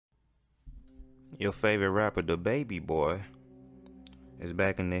Your favorite rapper, DaBaby Boy, is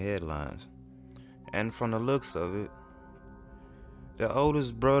back in the headlines. And from the looks of it, the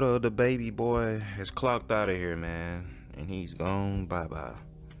oldest brother of DaBaby Boy has clocked out of here, man. And he's gone bye-bye.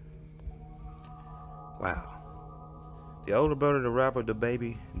 Wow. The older brother of the rapper,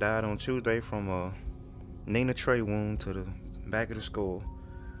 DaBaby, died on Tuesday from a Nina Trey wound to the back of the skull.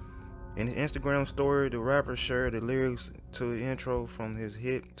 In his Instagram story, the rapper shared the lyrics to the intro from his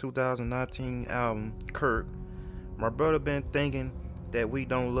hit 2019 album, Kirk. My brother been thinking that we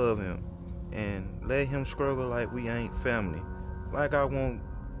don't love him and let him struggle like we ain't family. Like I won't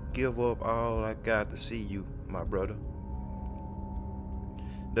give up all I got to see you, my brother.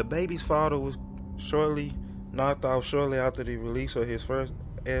 DaBaby's father was knocked out shortly after the release of his first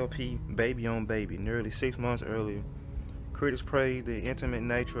LP, Baby on Baby, nearly 6 months earlier. Critics praised the intimate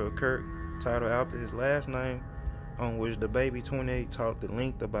nature of Kirk, titled after his last name, on which DaBaby 28 talked at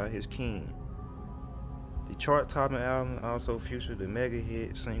length about his king. The chart-topping album also featured the mega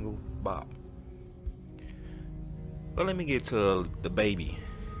hit single Bop. But let me get to DaBaby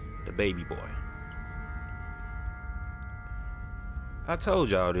Boy. I told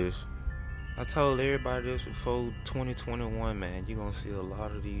y'all this. I told everybody this before 2021, man. You're gonna see a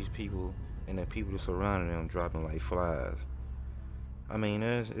lot of these people and the people that surrounding them dropping like flies. I mean,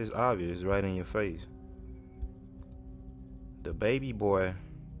 it's obvious, right in your face. DaBaby Boy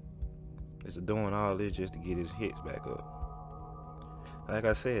is doing all this just to get his hits back up. Like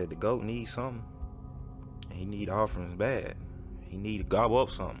I said, the GOAT needs something. And he need offerings bad. He need to gobble up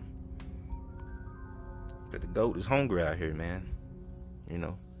something. But the GOAT is hungry out here, man. You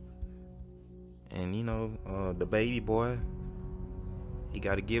know. And you know, DaBaby Boy, he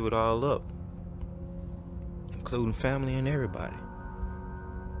got to give it all up, including family and everybody.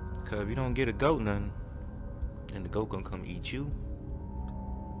 Cause if you don't get a GOAT nothing, then the GOAT gonna come eat you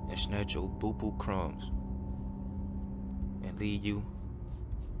and snatch your boo-boo crumbs and leave you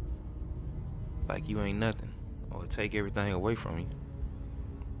like you ain't nothing, or take everything away from you.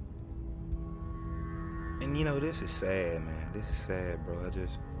 And you know, this is sad, man. This is sad, bro.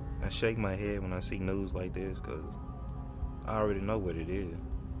 I shake my head when I see news like this, cause I already know what it is.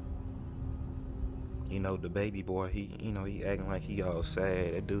 You know, DaBaby Boy, he acting like he all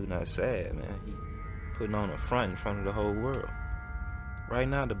sad. That dude not sad, man. He putting on a front in front of the whole world. Right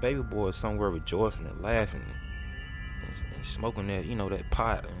now, DaBaby Boy is somewhere rejoicing and laughing and smoking that, that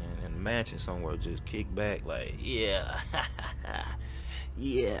pot and the mansion somewhere, just kick back like, yeah,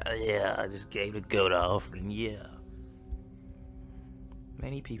 yeah, I just gave the GOAT offering, yeah.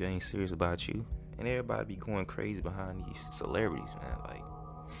 Man, these people ain't serious about you. And everybody be going crazy behind these celebrities, man. Like,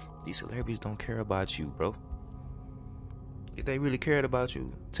 these celebrities don't care about you, bro. If they really cared about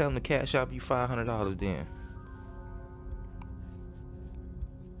you, tell them to cash out you $500 then.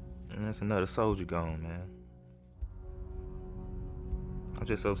 And that's another soldier gone, man. I'm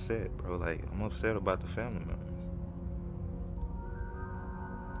just upset, bro. Like, I'm upset about the family members.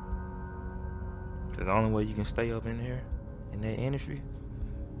 Cause the only way you can stay up in here, in that industry,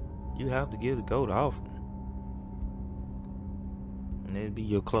 you have to give the GOAT offering. And it'd be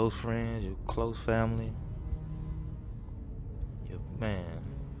your close friends, your close family. Man,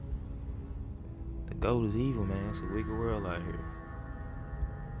 the GOAT is evil, man. It's a wicked world out here.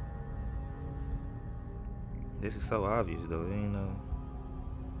 This is so obvious, though.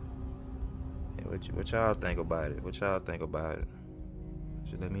 What y'all think about it? What y'all think about it?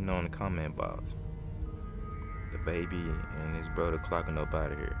 Just let me know in the comment box. DaBaby and his brother clocking up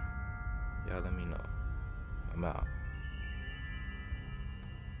out of here. Y'all let me know. I'm out.